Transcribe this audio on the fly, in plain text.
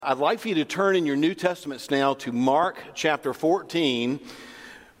I'd like for you to turn in your New Testaments now to Mark chapter 14,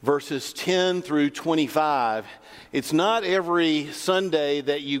 verses 10 through 25. It's not every Sunday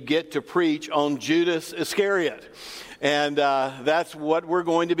that you get to preach on Judas Iscariot. And that's what we're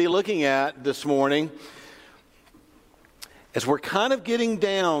going to be looking at this morning. As we're kind of getting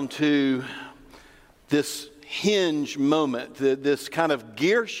down to this hinge moment, this kind of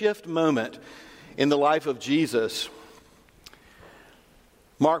gear shift moment in the life of Jesus.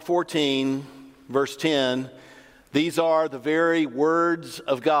 Mark 14, verse 10, these are the very words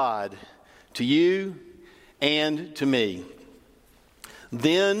of God to you and to me.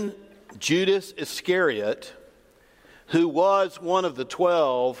 Then Judas Iscariot, who was one of the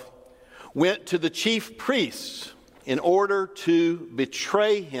 12, went to the chief priests in order to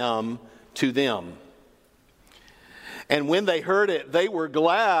betray him to them. And when they heard it, they were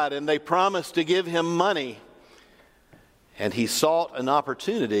glad, and they promised to give him money. And he sought an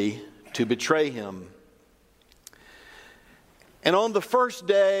opportunity to betray him. And on the first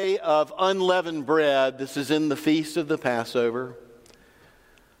day of unleavened bread, this is in the feast of the Passover.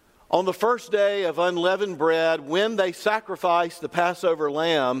 On the first day of unleavened bread, when they sacrificed the Passover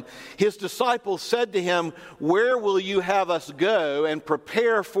lamb, his disciples said to him, "Where will you have us go and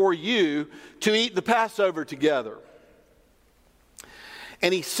prepare for you to eat the Passover together?"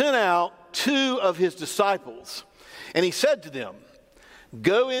 And he sent out two of his disciples. And he said to them,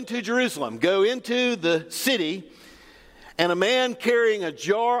 "Go into Jerusalem, go into the city, and a man carrying a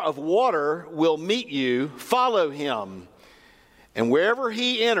jar of water will meet you. Follow him. And wherever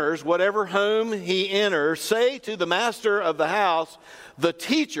he enters, whatever home he enters, say to the master of the house, 'The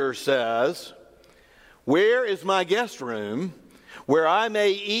teacher says, where is my guest room, where I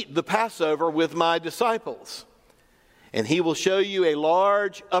may eat the Passover with my disciples?' And he will show you a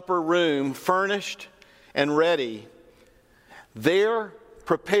large upper room, furnished and ready. There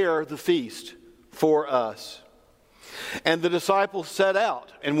prepare the feast for us." And the disciples set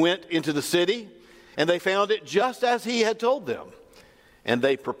out and went into the city, and they found it just as he had told them. And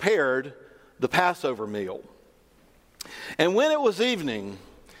they prepared the Passover meal. And when it was evening,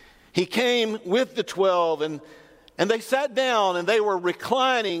 he came with the 12, and they sat down, and they were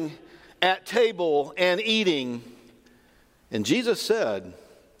reclining at table and eating. And Jesus said,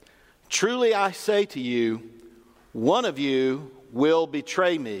 "Truly I say to you, one of you will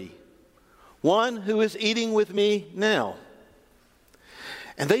betray me, one who is eating with me now."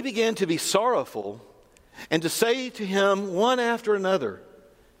 And they began to be sorrowful and to say to him one after another,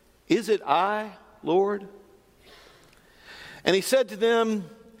 "Is it I, Lord?" And he said to them,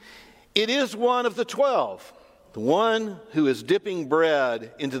 "It is one of the 12, the one who is dipping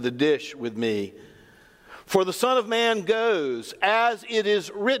bread into the dish with me. For the Son of Man goes as it is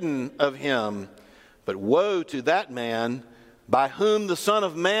written of him. But woe to that man by whom the Son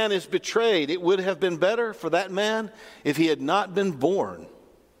of Man is betrayed. It would have been better for that man if he had not been born."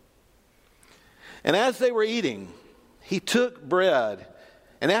 And as they were eating, he took bread,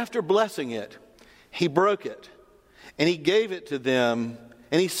 and after blessing it, he broke it, and he gave it to them,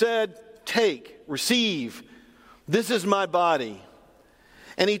 and he said, "Take, receive, this is my body."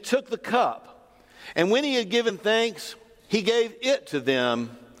 And he took the cup, and when he had given thanks, he gave it to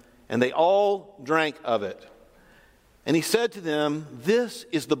them, and they all drank of it. And he said to them, "This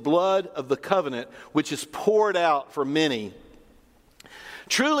is the blood of the covenant, which is poured out for many.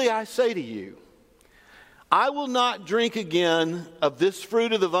 Truly I say to you, I will not drink again of this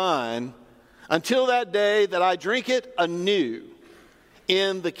fruit of the vine until that day that I drink it anew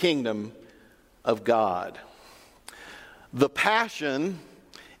in the kingdom of God." The Passion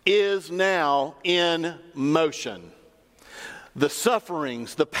is now in motion. The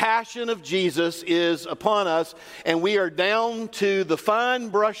sufferings, the passion of Jesus is upon us, and we are down to the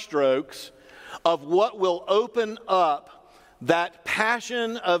fine brushstrokes of what will open up that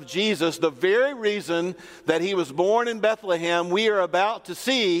passion of Jesus, the very reason that he was born in Bethlehem. We are about to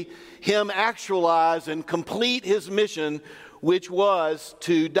see him actualize and complete his mission, which was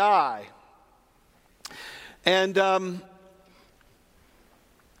to die. And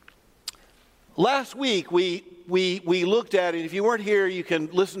last week we looked at it. If you weren't here, you can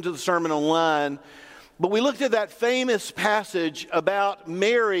listen to the sermon online. But we looked at that famous passage about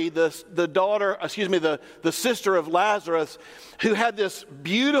Mary, the sister of Lazarus, who had this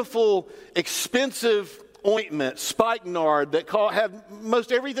beautiful, expensive ointment, spikenard, that had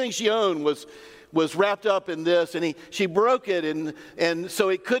most everything she owned was wrapped up in this, and she broke it, and so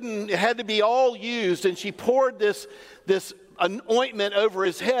it had to be all used, and she poured this ointment over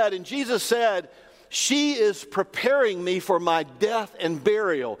his head, and Jesus said, "She is preparing me for my death and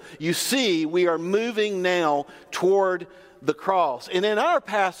burial." You see, we are moving now toward the cross. And in our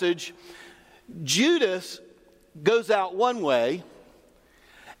passage, Judas goes out one way,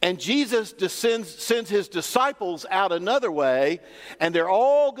 and Jesus sends his disciples out another way, and they're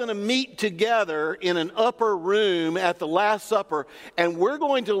all going to meet together in an upper room at the Last Supper, and we're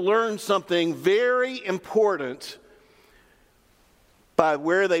going to learn something very important by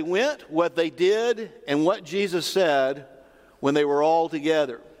where they went, what they did, and what Jesus said when they were all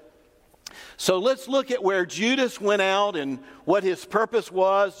together. So let's look at where Judas went out and what his purpose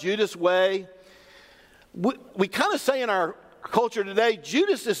was, Judas' way. We kind of say in our culture today,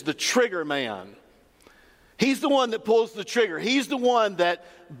 Judas is the trigger man. He's the one that pulls the trigger. He's the one that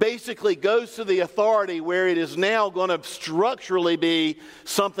basically goes to the authority where it is now going to structurally be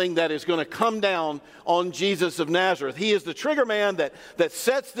something that is going to come down on Jesus of Nazareth. He is the trigger man that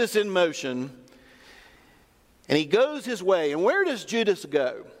sets this in motion, and he goes his way. And where does Judas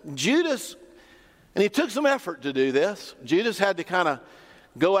go? Judas, and it took some effort to do this. Judas had to kind of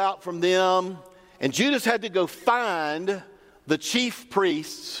go out from them, and Judas had to go find the chief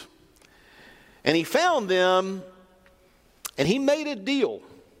priests, and he found them, and he made a deal.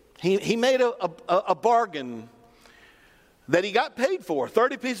 He made a bargain that he got paid for,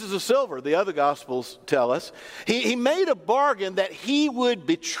 30 pieces of silver, the other Gospels tell us. He made a bargain that he would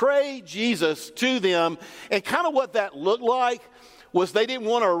betray Jesus to them, and kind of what that looked like was they didn't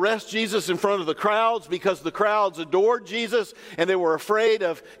want to arrest Jesus in front of the crowds because the crowds adored Jesus and they were afraid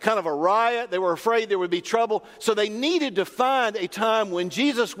of kind of a riot. They were afraid there would be trouble. So they needed to find a time when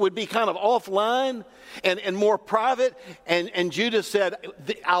Jesus would be kind of offline and more private. And Judas said,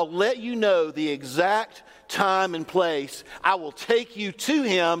 I'll let you know the exact time and place. I will take you to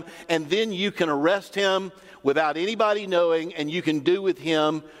him, and then you can arrest him without anybody knowing, and you can do with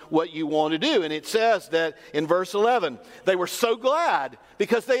him what you want to do. And it says that in verse 11, they were so glad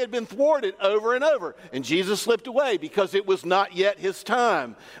because they had been thwarted over and over. And Jesus slipped away because it was not yet his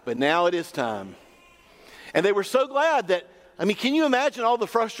time, but now it is time. And they were so glad that, I mean, can you imagine all the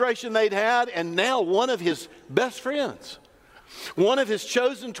frustration they'd had? And now one of his best friends, one of his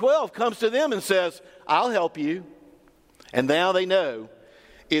chosen 12, comes to them and says, I'll help you. And now they know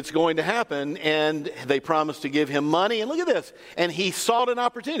it's going to happen, and they promised to give him money. And look at this. And he sought an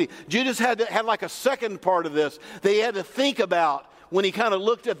opportunity. Judas had like a second part of this that he had to think about when he kind of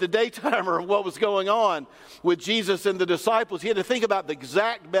looked at the daytimer of what was going on with Jesus and the disciples. He had to think about the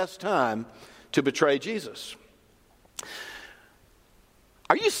exact best time to betray Jesus.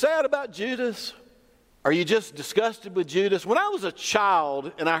 Are you sad about Judas? Are you just disgusted with Judas? When I was a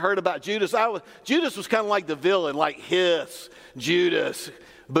child and I heard about Judas, Judas was kind of like the villain, like hiss, Judas,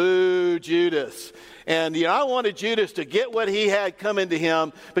 boo, Judas. And, I wanted Judas to get what he had coming to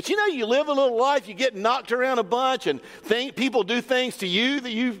him. But, you live a little life, you get knocked around a bunch, and people do things to you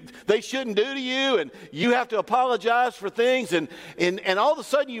that they shouldn't do to you, and you have to apologize for things. And all of a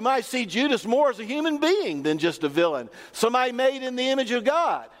sudden, you might see Judas more as a human being than just a villain, somebody made in the image of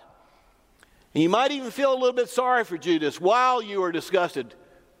God. And you might even feel a little bit sorry for Judas while you are disgusted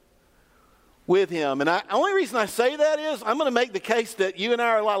with him. And the only reason I say that is I'm going to make the case that you and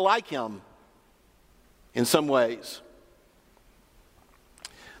I are a lot like him in some ways.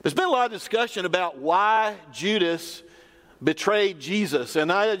 There's been a lot of discussion about why Judas betrayed Jesus. And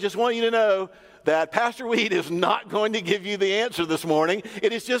I just want you to know that Pastor Weed is not going to give you the answer this morning.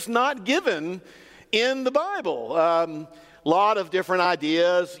 It is just not given in the Bible. Lot of different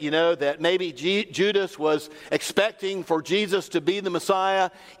ideas, that maybe Judas was expecting for Jesus to be the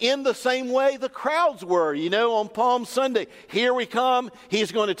Messiah in the same way the crowds were, on Palm Sunday. Here we come,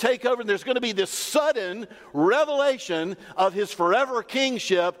 he's going to take over, and there's going to be this sudden revelation of his forever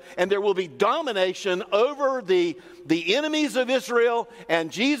kingship, and there will be domination over the enemies of Israel,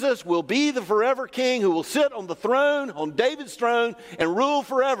 and Jesus will be the forever king who will sit on the throne, on David's throne, and rule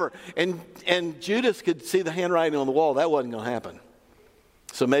forever. And Judas could see the handwriting on the wall. That wasn't going to happen.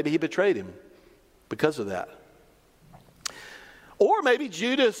 So maybe he betrayed him because of that. Or maybe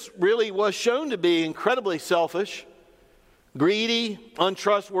Judas really was shown to be incredibly selfish, greedy,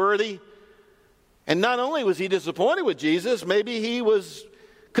 untrustworthy. And not only was he disappointed with Jesus, maybe he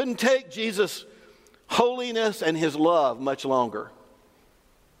couldn't take Jesus' holiness and his love much longer.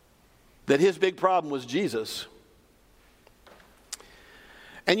 That his big problem was Jesus.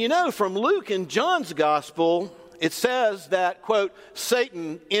 And from Luke and John's gospel, it says that, quote,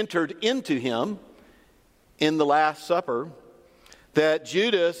 Satan entered into him in the Last Supper, that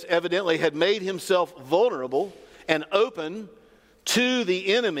Judas evidently had made himself vulnerable and open to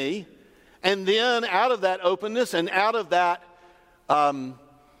the enemy, and then out of that openness and out of that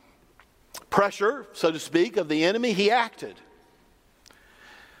pressure, so to speak, of the enemy, he acted.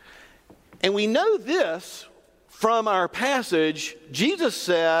 And we know this from our passage, Jesus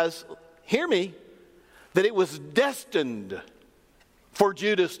says, hear me, that it was destined for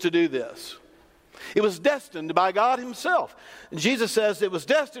Judas to do this. It was destined by God himself. And Jesus says it was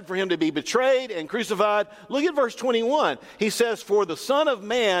destined for him to be betrayed and crucified. Look at verse 21. He says, for the Son of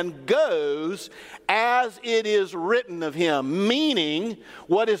Man goes as it is written of him. Meaning,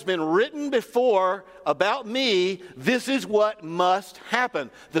 what has been written before about me, this is what must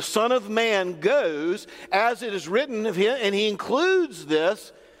happen. The Son of Man goes as it is written of him. And he includes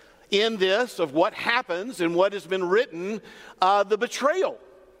this in this of what happens and what has been written, the betrayal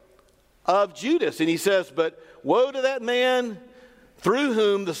of Judas. And he says, but woe to that man through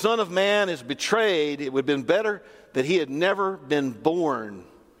whom the Son of Man is betrayed. It would have been better that he had never been born.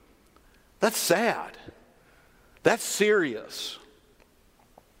 That's sad. That's serious.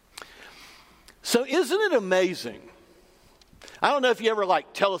 So isn't it amazing? I don't know if you ever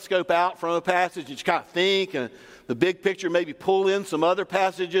telescope out from a passage and you kind of think and the big picture, maybe pull in some other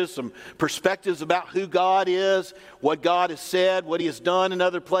passages, some perspectives about who God is, what God has said, what he has done in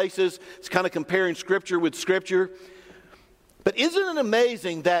other places. It's kind of comparing Scripture with Scripture. But isn't it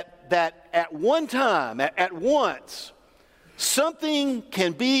amazing that at one time, at once, something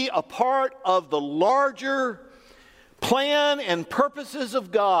can be a part of the larger plan and purposes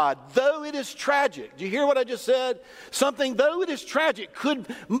of God, though it is tragic. Do you hear what I just said? Something, though it is tragic,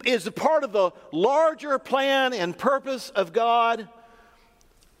 is a part of the larger plan and purpose of God,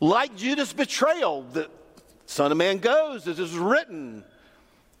 like Judas' betrayal. The Son of Man goes, as is written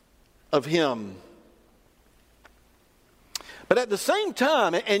of him. But at the same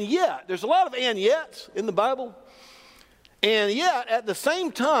time, and yet, there's a lot of and yets in the Bible. And yet, at the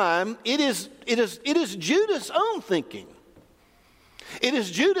same time, it is Judas' own thinking. It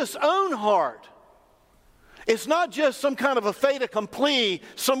is Judas' own heart. It's not just some kind of a fait accompli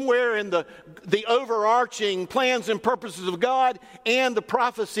somewhere in the overarching plans and purposes of God and the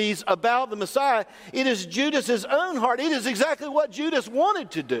prophecies about the Messiah. It is Judas' own heart. It is exactly what Judas wanted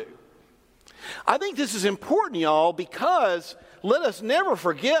to do. I think this is important, y'all, because let us never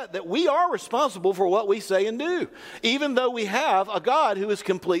forget that we are responsible for what we say and do, even though we have a God who is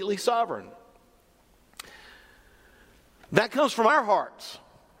completely sovereign. That comes from our hearts.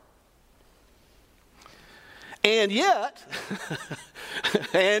 And yet,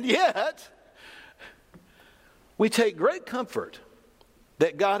 we take great comfort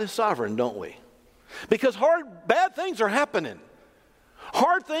that God is sovereign, don't we? Because bad things are happening.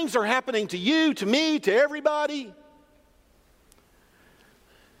 Hard things are happening to you, to me, to everybody.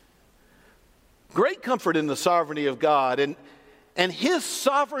 Great comfort in the sovereignty of God and his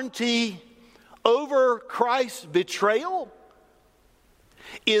sovereignty over Christ's betrayal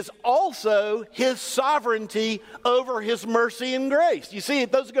is also his sovereignty over his mercy and grace. You see,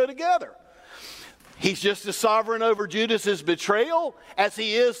 those go together. He's just as sovereign over Judas's betrayal as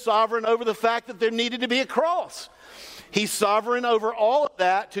he is sovereign over the fact that there needed to be a cross. He's sovereign over all of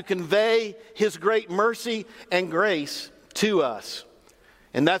that to convey his great mercy and grace to us.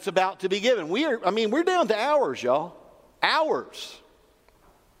 And that's about to be given. We're down to hours, y'all. Hours.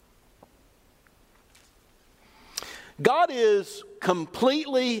 God is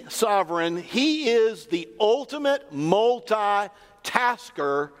completely sovereign. He is the ultimate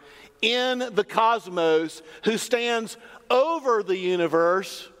multitasker in the cosmos who stands over the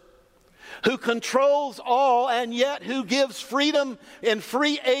universe, who controls all, and yet who gives freedom and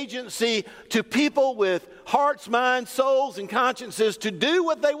free agency to people with hearts, minds, souls, and consciences to do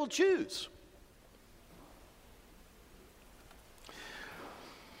what they will choose.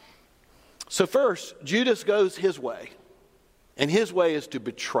 So first, Judas goes his way, and his way is to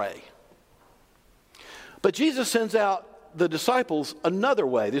betray. But Jesus sends out the disciples another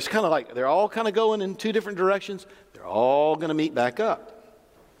way. There's kind of they're all kind of going in two different directions. They're all going to meet back up.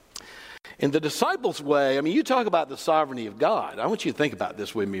 In the disciples' way, you talk about the sovereignty of God. I want you to think about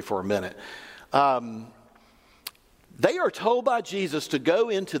this with me for a minute. They are told by Jesus to go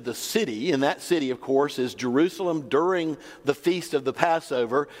into the city, and that city, of course, is Jerusalem during the feast of the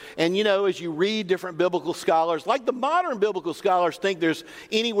Passover. And, as you read different biblical scholars, like the modern biblical scholars think there's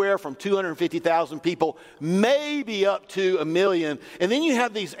anywhere from 250,000 people, maybe up to 1 million. And then you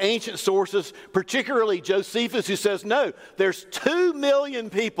have these ancient sources, particularly Josephus, who says, no, there's 2 million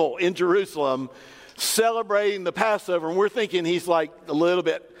people in Jerusalem celebrating the Passover. And we're thinking he's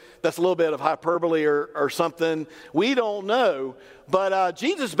that's a little bit of hyperbole or something. We don't know. But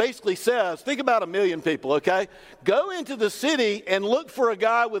Jesus basically says, think about 1 million people, okay? Go into the city and look for a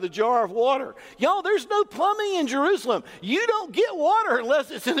guy with a jar of water. Y'all, there's no plumbing in Jerusalem. You don't get water unless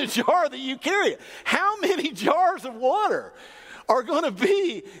it's in a jar that you carry it. How many jars of water are going to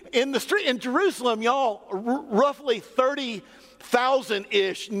be in the street. In Jerusalem, y'all, roughly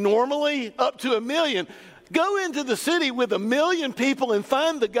 30,000-ish, normally up to 1 million. Go into the city with 1 million people and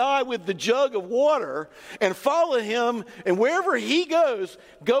find the guy with the jug of water and follow him. And wherever he goes,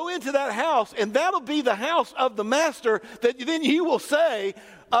 go into that house. And that'll be the house of the master that then you will say,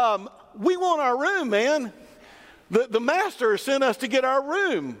 we want our room, man. The master sent us to get our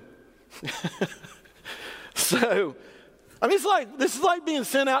room. So, I mean, this is like being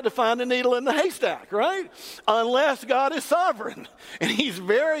sent out to find a needle in the haystack, right? Unless God is sovereign. And he's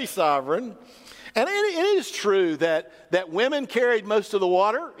very sovereign. And it is true that women carried most of the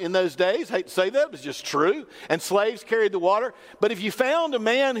water in those days. I hate to say that, but it's just true. And slaves carried the water. But if you found a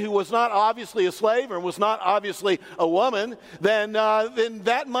man who was not obviously a slave or was not obviously a woman, then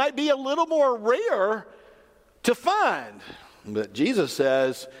that might be a little more rare to find. But Jesus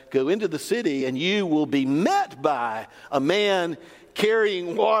says, go into the city and you will be met by a man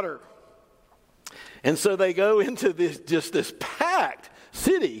carrying water. And so they go into this packed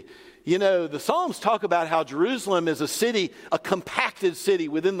city. You know, the Psalms talk about how Jerusalem is a city, a compacted city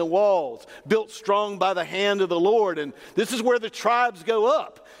within the walls, built strong by the hand of the Lord. And this is where the tribes go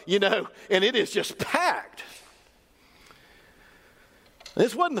up, you know, and it is just packed.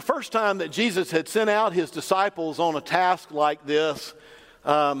 This wasn't the first time that Jesus had sent out his disciples on a task like this.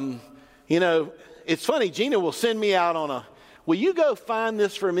 You know, it's funny, Gina will send me out on will you go find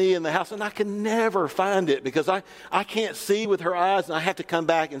this for me in the house? And I can never find it because I can't see with her eyes, and I have to come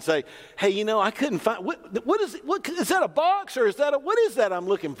back and say, hey, you know, I couldn't find, what is it? What, is that a box or what is that I'm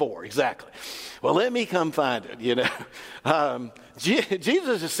looking for exactly? Well, let me come find it, you know.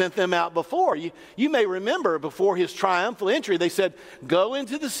 Jesus has sent them out before. You may remember before his triumphal entry, they said, go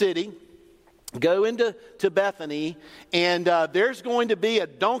into the city, go into Bethany, and there's going to be a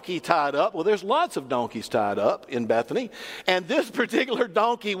donkey tied up. Well, there's lots of donkeys tied up in Bethany. And this particular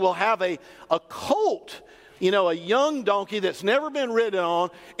donkey will have a colt, you know, a young donkey that's never been ridden on.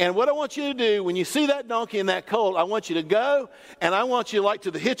 And what I want you to do, when you see that donkey and that colt, I want you to go, and I want you, like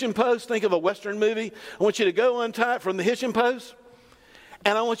to the hitching post, think of a Western movie. I want you to go untie it from the hitching post,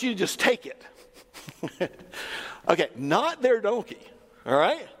 and I want you to just take it. Okay, not their donkey, all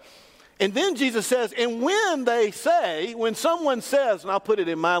right? And then Jesus says, and when someone says, and I'll put it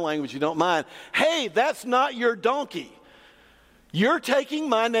in my language, you don't mind, hey, that's not your donkey. You're taking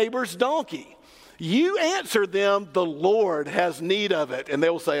my neighbor's donkey. You answer them, the Lord has need of it. And they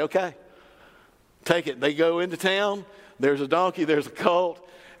will say, okay, take it. They go into town. There's a donkey. There's a colt.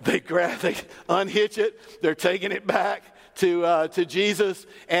 They unhitch it. They're taking it back to Jesus,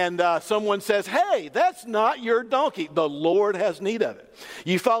 and someone says, hey, that's not your donkey. The Lord has need of it.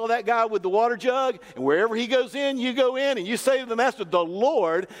 You follow that guy with the water jug, and wherever he goes in, you go in, and you say to the master, the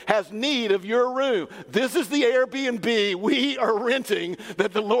Lord has need of your room. This is the Airbnb we are renting,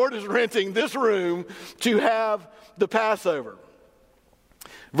 that the Lord is renting this room to have the Passover.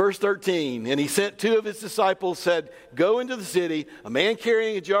 Verse 13, and he sent 2 of his disciples, said, go into the city. A man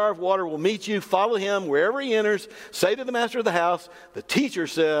carrying a jar of water will meet you. Follow him wherever he enters. Say to the master of the house, the teacher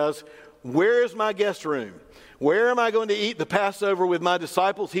says, where is my guest room? Where am I going to eat the Passover with my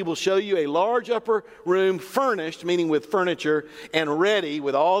disciples? He will show you a large upper room furnished, meaning with furniture, and ready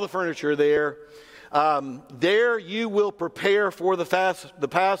with all the furniture there. There you will prepare for the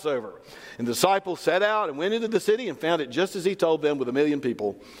Passover. And the disciples set out and went into the city and found it just as he told them, with 1 million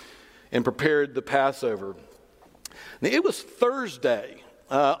people, and prepared the Passover. Now, it was Thursday,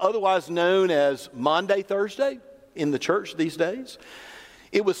 otherwise known as Maundy Thursday in the church these days.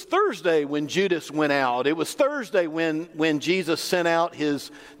 It was Thursday when Judas went out. It was Thursday when Jesus sent out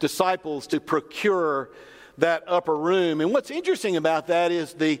his disciples to procure that upper room. And what's interesting about that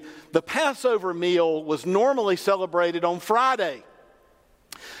is the Passover meal was normally celebrated on Friday.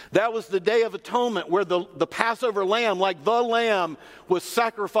 That was the Day of Atonement, where the Passover lamb, like the lamb, was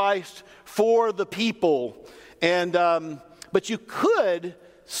sacrificed for the people. And but you could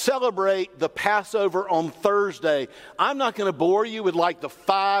celebrate the Passover on Thursday. I'm not going to bore you with like the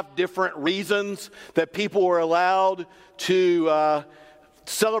 5 different reasons that people were allowed to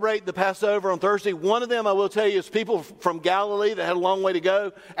celebrate the Passover on Thursday. One of them, I will tell you, is people from Galilee that had a long way to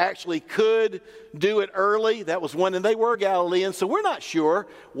go actually could do it early. That was one, and they were Galileans, so we're not sure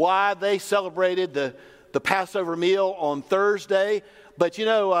why they celebrated the Passover meal on Thursday. But you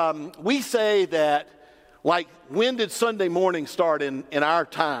know, we say that, like, when did Sunday morning start in our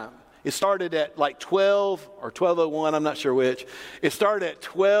time? It started at like 12 or 12:01, I'm not sure which. It started at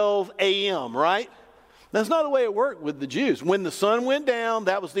 12 a.m., right? That's not the way it worked with the Jews. When the sun went down,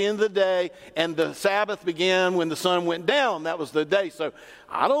 that was the end of the day, and the Sabbath began when the sun went down. That was the day. So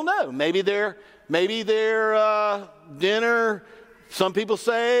I don't know. Maybe their dinner Some people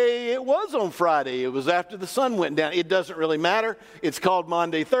say it was on Friday. It was after the sun went down. It doesn't really matter. It's called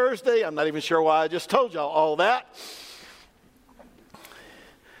Maundy, Thursday. I'm not even sure why I just told y'all all that.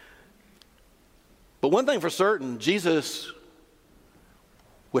 But one thing for certain, Jesus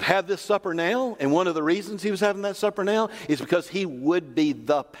would have this supper now, and one of the reasons he was having that supper now is because he would be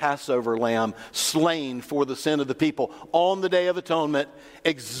the Passover lamb slain for the sin of the people on the Day of Atonement,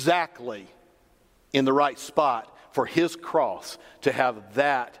 exactly in the right spot for his cross to have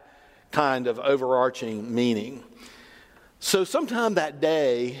that kind of overarching meaning. So sometime that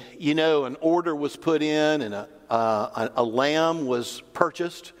day, an order was put in and a lamb was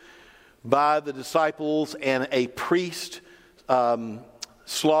purchased by the disciples, and a priest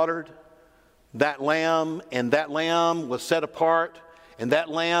slaughtered that lamb, and that lamb was set apart, and that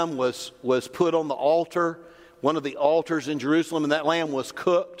lamb was put on the altar, one of the altars in Jerusalem, and that lamb was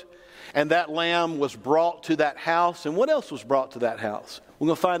cooked, and that lamb was brought to that house. And what else was brought to that house? We're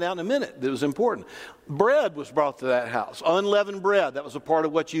going to find out in a minute. That was important. Bread was brought to that house, unleavened bread. That was a part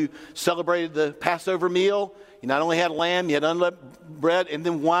of what you celebrated the Passover meal. You not only had lamb, you had unleavened bread, and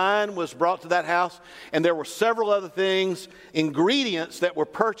then wine was brought to that house. And there were several other things, ingredients that were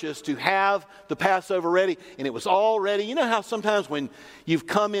purchased to have the Passover ready. And it was all ready. You know how sometimes when you've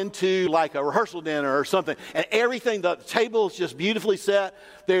come into like a rehearsal dinner or something, and everything, the table is just beautifully set.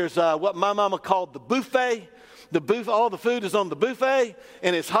 There's what my mama called the buffet. All the food is on the buffet,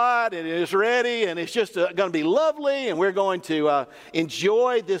 and it's hot, and it's ready, and it's just going to be lovely, and we're going to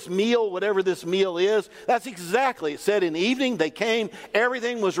enjoy this meal, whatever this meal is. That's exactly, it said in the evening, they came,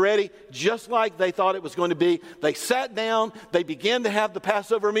 everything was ready, just like they thought it was going to be. They sat down, they began to have the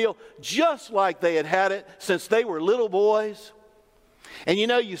Passover meal, just like they had had it since they were little boys. And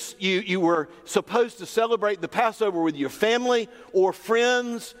you were supposed to celebrate the Passover with your family or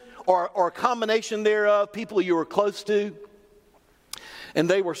friends, or a combination thereof, people you were close to. And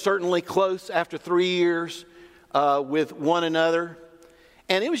they were certainly close after 3 years with one another.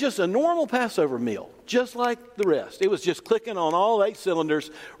 And it was just a normal Passover meal, just like the rest. It was just clicking on all 8 cylinders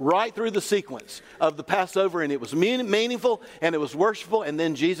right through the sequence of the Passover. And it was meaningful, and it was worshipful. And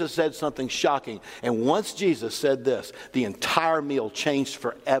then Jesus said something shocking. And once Jesus said this, the entire meal changed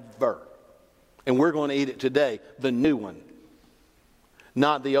forever. And we're going to eat it today, the new one,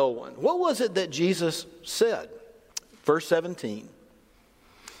 not the old one. What was it that Jesus said? Verse 17.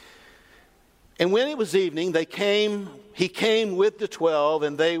 And when it was evening, he came with the 12,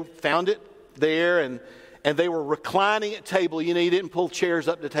 and they found it there, and they were reclining at table. You didn't pull chairs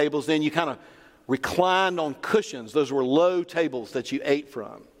up to tables then. You kind of reclined on cushions. Those were low tables that you ate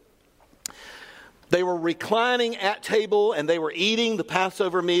from. They were reclining at table, and they were eating the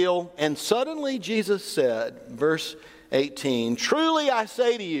Passover meal. And suddenly Jesus said, verse 18, truly I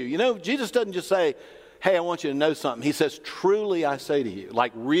say to you. Jesus doesn't just say, hey, I want you to know something. He says, truly I say to you.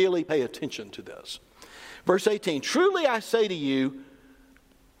 Like, really pay attention to this. Verse 18, truly I say to you,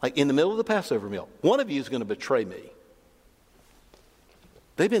 like in the middle of the Passover meal, one of you is going to betray me.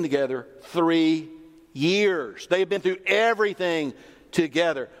 They've been together 3 years. They've been through everything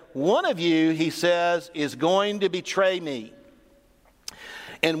together. One of you, he says, is going to betray me.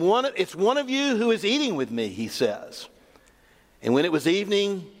 And it's one of you who is eating with me, he says. And when it was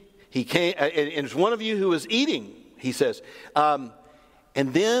evening, he came, and it's one of you who was eating, he says. And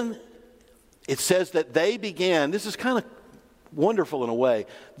then it says that they began, this is kind of wonderful in a way,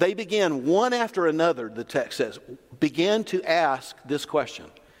 they began one after another, the text says, began to ask this question.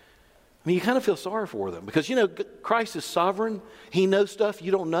 I mean, you kind of feel sorry for them because, Christ is sovereign. He knows stuff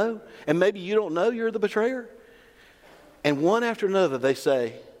you don't know. And maybe you don't know you're the betrayer. And one after another, they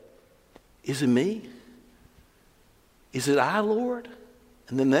say, is it me? Is it I, Lord?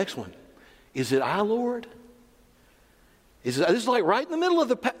 And then the next one, is it I, Lord? This is like right in the middle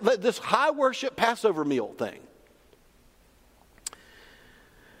of this high worship Passover meal thing.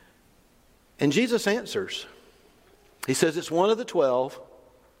 And Jesus answers. He says, it's one of the 12,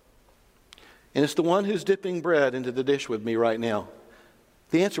 and it's the one who's dipping bread into the dish with me right now.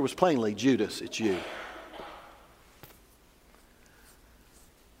 The answer was plainly, Judas, it's you.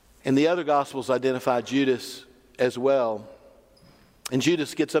 And the other Gospels identify Judas as well. And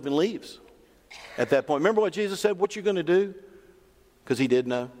Judas gets up and leaves at that point. Remember what Jesus said, what you're going to do? Because he did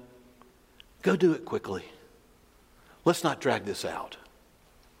know. Go do it quickly. Let's not drag this out.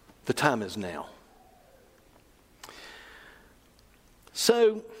 The time is now.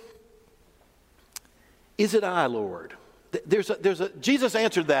 So, is it I, Lord? Jesus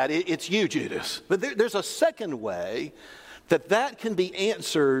answered that. It's you, Judas. But there's a second way that can be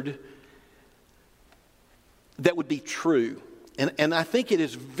answered that would be true. and I think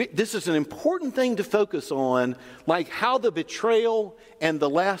this is an important thing to focus on, like how the betrayal and the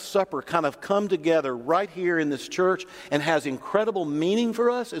Last Supper kind of come together right here in this church and has incredible meaning for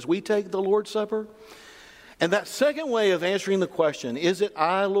us as we take the Lord's Supper. And that second way of answering the question, is it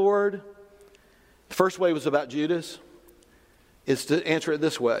I, Lord? The first way was about Judas, is to answer it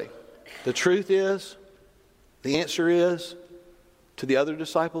this way. The truth is, the answer is, to the other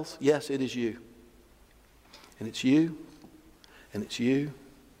disciples, yes, it is you. And it's you, and it's you,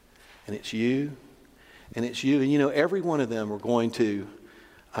 and it's you, and it's you. And you know, every one of them are going to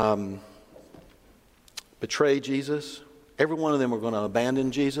betray Jesus. Every one of them are going to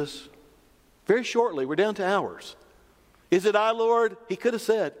abandon Jesus. Very shortly, we're down to hours. Is it I, Lord? He could have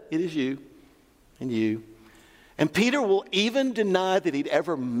said, it is you, and you. And Peter will even deny that he'd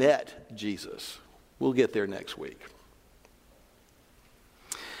ever met Jesus. We'll get there next week.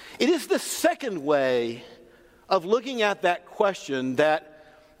 It is the second way of looking at that question that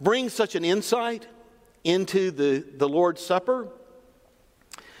brings such an insight into the Lord's Supper.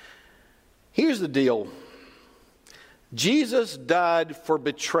 Here's the deal. Jesus died for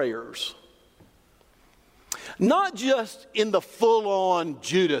betrayers. Not just in the full-on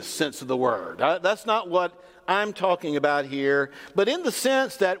Judas sense of the word. That's not what I'm talking about here. But in the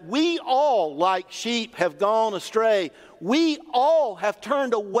sense that we all, like sheep, have gone astray. We all have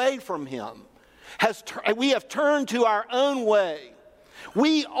turned away from him. We have turned to our own way.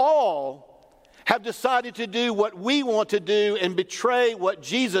 We all have decided to do what we want to do and betray what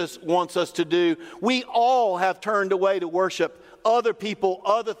Jesus wants us to do. We all have turned away to worship other people,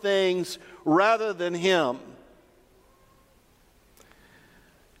 other things, rather than him.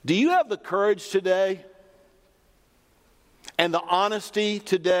 Do you have the courage today and the honesty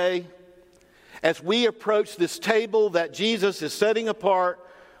today as we approach this table that Jesus is setting apart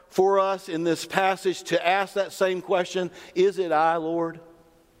for us in this passage to ask that same question, is it I, Lord?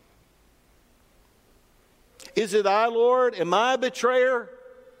 Is it I, Lord? Am I a betrayer?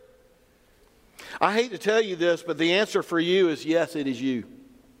 I hate to tell you this, but the answer for you is yes, it is you.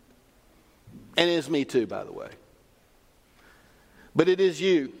 And it is me too, by the way. But it is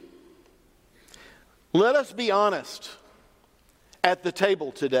you. Let us be honest at the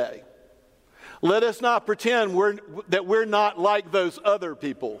table today. Let us not pretend that we're not like those other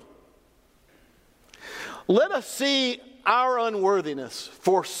people. Let us see our unworthiness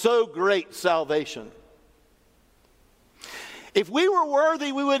for so great salvation. If we were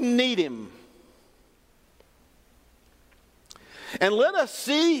worthy, we wouldn't need him. And let us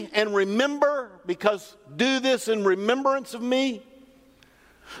see and remember, because do this in remembrance of me.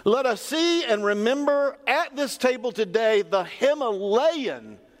 Let us see and remember at this table today the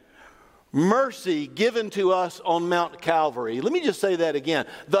Himalayan mercy given to us on Mount Calvary. Let me just say that again.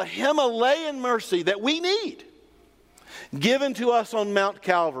 The Himalayan mercy that we need given to us on Mount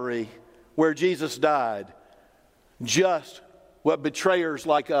Calvary where Jesus died. Just what betrayers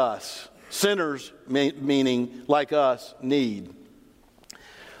like us, sinners meaning like us, need.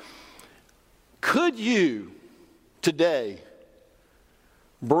 Could you today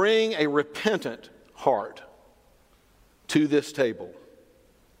bring a repentant heart to this table?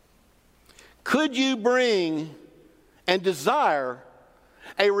 Could you bring and desire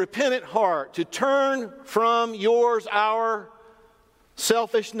a repentant heart to turn from yours, our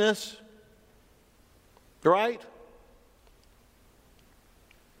selfishness, right?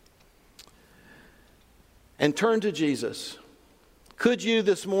 And turn to Jesus. Could you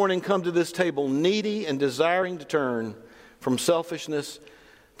this morning come to this table needy and desiring to turn from selfishness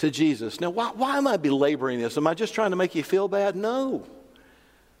to Jesus? Now, why am I belaboring this? Am I just trying to make you feel bad? No.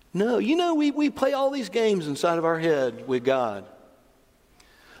 You know, we play all these games inside of our head with God.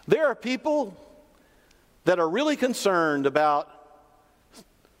 There are people that are really concerned about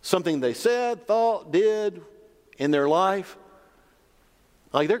something they said, thought, did in their life.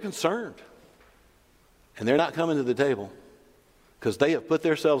 Like they're concerned. And they're not coming to the table because they have put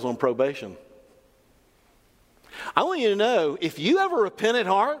themselves on probation. I want you to know, if you have a repentant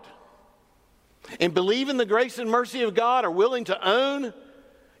heart and believe in the grace and mercy of God, are willing to own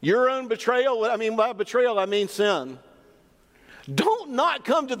your own betrayal, I mean by betrayal I mean sin, don't not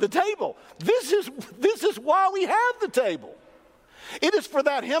come to the table. This is why we have the table. It is for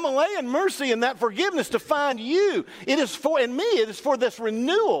that Himalayan mercy and that forgiveness to find you. It is for this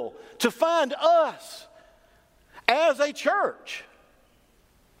renewal to find us as a church.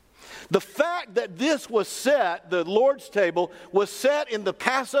 The fact that this was set, the Lord's table, was set in the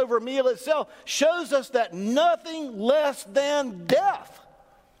Passover meal itself, shows us that nothing less than death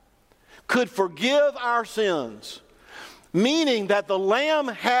could forgive our sins. Meaning that the lamb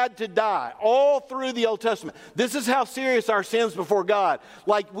had to die all through the Old Testament. This is how serious our sins before God.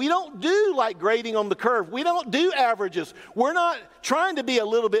 Like, we don't do like grading on the curve. We don't do averages. We're not trying to be a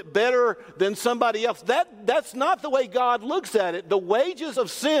little bit better than somebody else. That's not the way God looks at it. The wages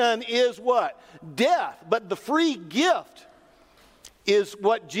of sin is what? Death. But the free gift is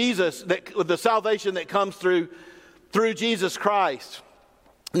what the salvation that comes through Jesus Christ.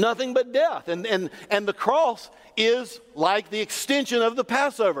 Nothing but death. And the cross is like the extension of the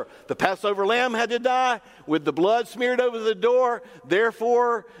Passover. The Passover lamb had to die with the blood smeared over the door.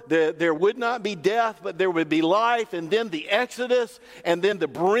 Therefore, there would not be death, but there would be life. And then the Exodus, and then the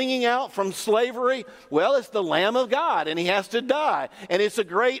bringing out from slavery. Well, it's the Lamb of God, and he has to die. And it's a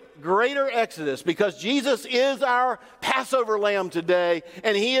greater Exodus, because Jesus is our Passover lamb today,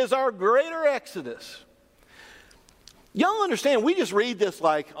 and he is our greater Exodus. Y'all understand, we just read this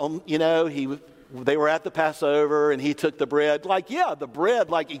like, they were at the Passover and he took the bread. Like, yeah, the bread,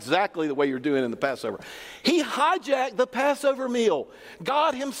 like exactly the way you're doing in the Passover. He hijacked the Passover meal.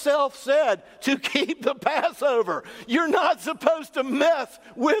 God himself said to keep the Passover. You're not supposed to mess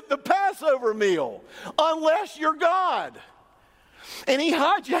with the Passover meal unless you're God. And he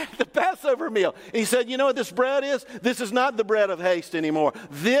hijacked the Passover meal. And he said, you know what this bread is? This is not the bread of haste anymore.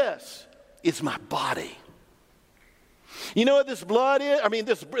 This is my body. You know what this blood is?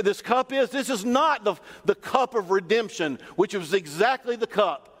 This cup is? This is not the cup of redemption, which was exactly the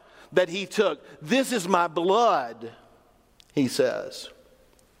cup that he took. This is my blood, he says.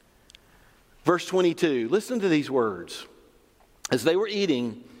 Verse 22, listen to these words. As they were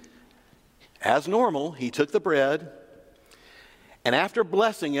eating, as normal, he took the bread, and after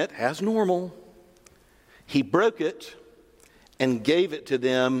blessing it, as normal, he broke it and gave it to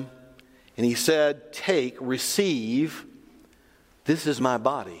them, and he said, take, receive. This is my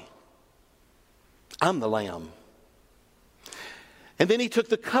body. I'm the lamb. And then he took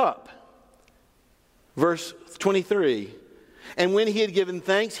the cup. Verse 23. And when he had given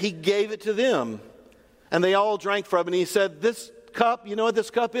thanks, he gave it to them. And they all drank from it. And he said, this cup, you know what this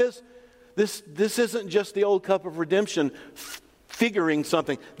cup is? This isn't just the old cup of redemption figuring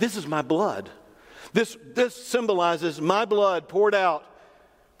something. This is my blood. This symbolizes my blood poured out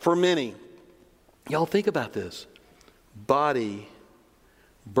for many. Y'all think about this. Body,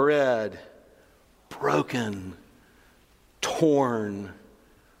 bread, broken, torn,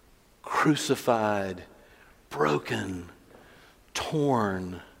 crucified, broken,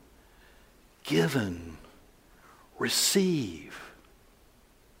 torn, given, receive.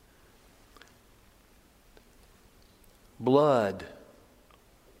 Blood,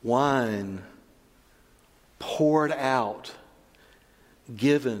 wine, poured out,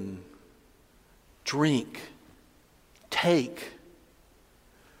 given, drink, take,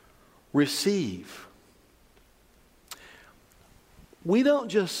 receive. We don't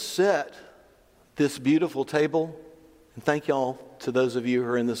just set this beautiful table, and thank y'all to those of you who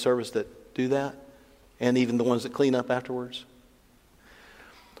are in the service that do that, and even the ones that clean up afterwards.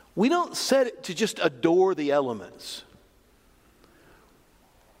 We don't set it to just adore the elements.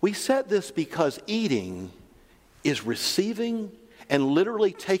 We set this because eating is receiving and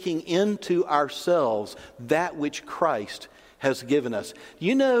literally taking into ourselves that which Christ has given us.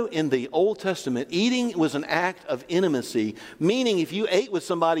 You know, in the Old Testament, eating was an act of intimacy, meaning if you ate with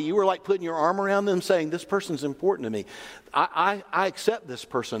somebody, you were like putting your arm around them saying, this person's important to me. I accept this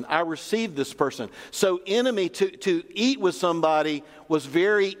person. I receive this person. So intimacy, to eat with somebody was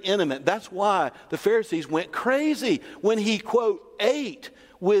very intimate. That's why the Pharisees went crazy when he, quote, ate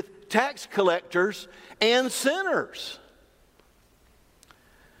with tax collectors and sinners.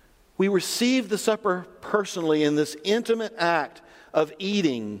 We receive the supper personally in this intimate act of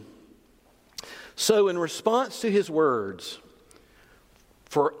eating. So in response to his words,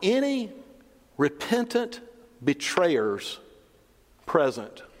 for any repentant betrayers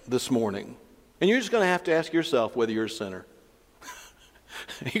present this morning, and you're just going to have to ask yourself whether you're a sinner.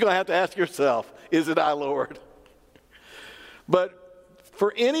 You're going to have to ask yourself, is it I, Lord? But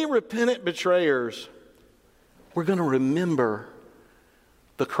for any repentant betrayers, we're going to remember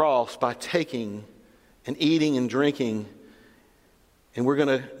the cross by taking and eating and drinking. And we're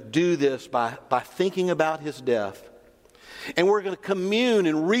going to do this by thinking about his death. And we're going to commune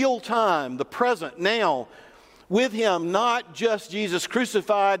in real time, the present, now, with him, not just Jesus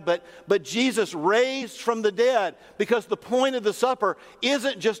crucified, but Jesus raised from the dead. Because the point of the supper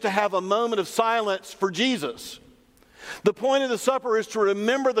isn't just to have a moment of silence for Jesus. The point of the supper is to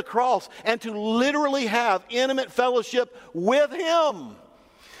remember the cross and to literally have intimate fellowship with him.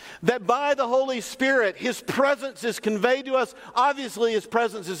 That by the Holy Spirit, His presence is conveyed to us. Obviously, His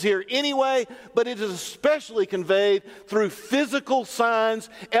presence is here anyway, but it is especially conveyed through physical signs,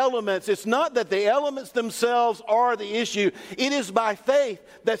 elements. It's not that the elements themselves are the issue. It is by faith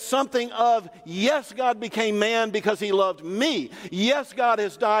that something of, yes, God became man because He loved me. Yes, God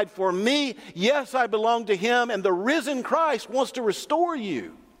has died for me. Yes, I belong to Him. And the risen Christ wants to restore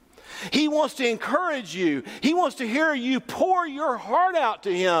you. He wants to encourage you. He wants to hear you pour your heart out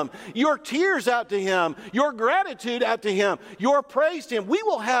to Him, your tears out to Him, your gratitude out to Him, your praise to Him. We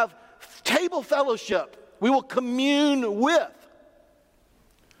will have table fellowship. We will commune with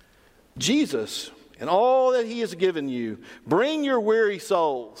Jesus and all that He has given you. Bring your weary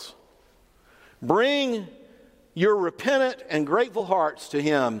souls. Bring your repentant and grateful hearts to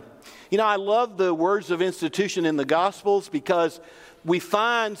Him. You know, I love the words of institution in the Gospels because we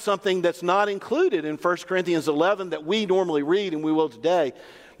find something that's not included in 1 Corinthians 11 that we normally read, and we will today.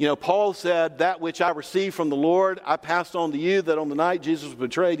 You know, Paul said, that which I received from the Lord, I passed on to you, that on the night Jesus was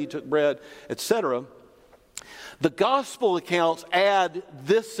betrayed, He took bread, etc. The gospel accounts add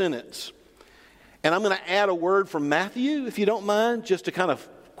this sentence. And I'm going to add a word from Matthew, if you don't mind, just to kind of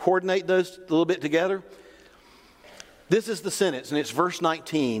coordinate those a little bit together. This is the sentence, and it's verse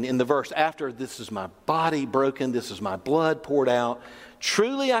 19 in the verse after, this is my body broken, this is my blood poured out.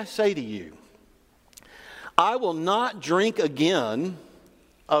 Truly I say to you, I will not drink again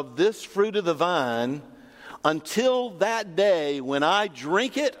of this fruit of the vine until that day when I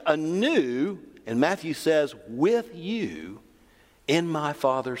drink it anew, and Matthew says, with you in my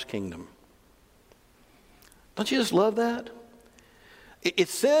Father's kingdom. Don't you just love that? It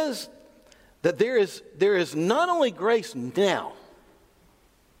says that there is not only grace now,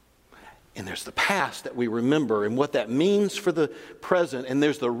 and there's the past that we remember and what that means for the present, and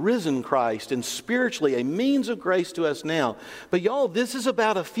there's the risen Christ and spiritually a means of grace to us now. But y'all, this is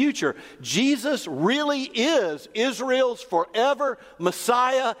about a future. Jesus really is Israel's forever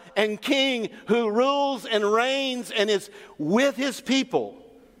Messiah and King who rules and reigns and is with His people.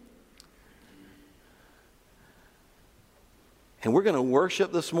 And we're going to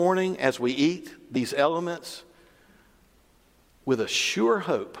worship this morning as we eat these elements with a sure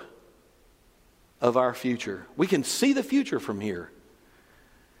hope of our future. We can see the future from here.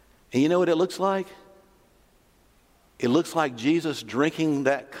 And you know what it looks like? It looks like Jesus drinking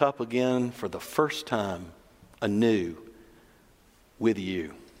that cup again for the first time anew with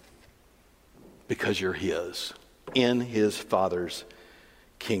you. Because you're His, in His Father's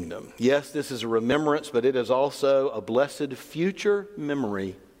kingdom. Yes, this is a remembrance, but it is also a blessed future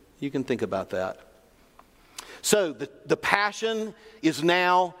memory. You can think about that. So the passion is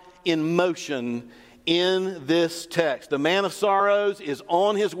now in motion in this text. The man of sorrows is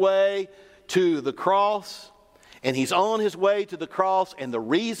on his way to the cross, and he's on his way to the cross, and the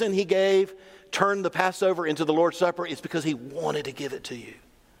reason he turned the Passover into the Lord's Supper is because He wanted to give it to you.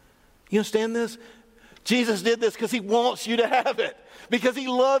 You understand this? Jesus did this because He wants you to have it. Because He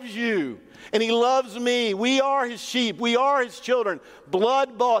loves you. And He loves me. We are His sheep. We are His children.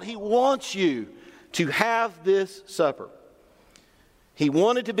 Blood bought. He wants you to have this supper. He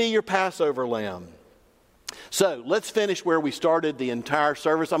wanted to be your Passover lamb. So let's finish where we started the entire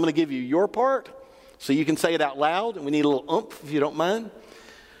service. I'm going to give you your part so you can say it out loud. And we need a little oomph if you don't mind.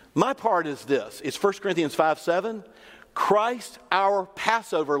 My part is this. It's 1 Corinthians 5:7. Christ our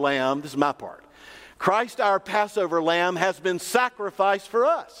Passover lamb. This is my part. Christ, our Passover lamb, has been sacrificed for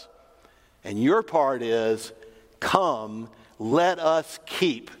us. And your part is, come, let us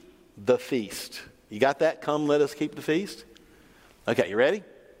keep the feast. You got that? Come, let us keep the feast? Okay, you ready?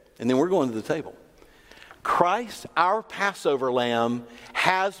 And then we're going to the table. Christ, our Passover lamb,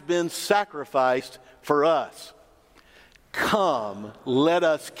 has been sacrificed for us. Come, let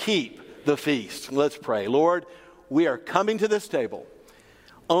us keep the feast. Let's pray. Lord, we are coming to this table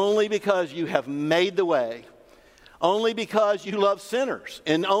only because You have made the way, only because You love sinners,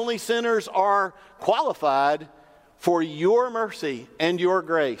 and only sinners are qualified for Your mercy and Your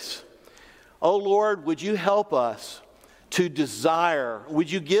grace. Oh Lord, would You help us to desire,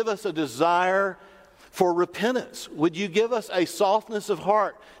 would You give us a desire for repentance? Would You give us a softness of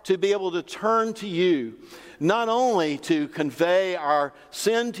heart to be able to turn to You, not only to convey our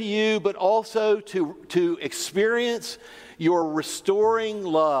sin to You, but also to experience Your restoring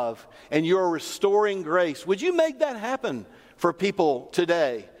love and Your restoring grace? Would You make that happen for people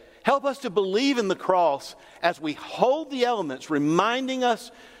today? Help us to believe in the cross as we hold the elements, reminding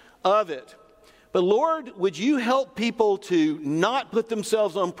us of it. But Lord, would You help people to not put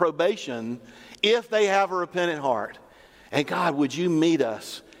themselves on probation if they have a repentant heart? And God, would You meet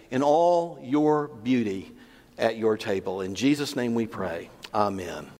us in all Your beauty at your table. In Jesus' name we pray. Amen.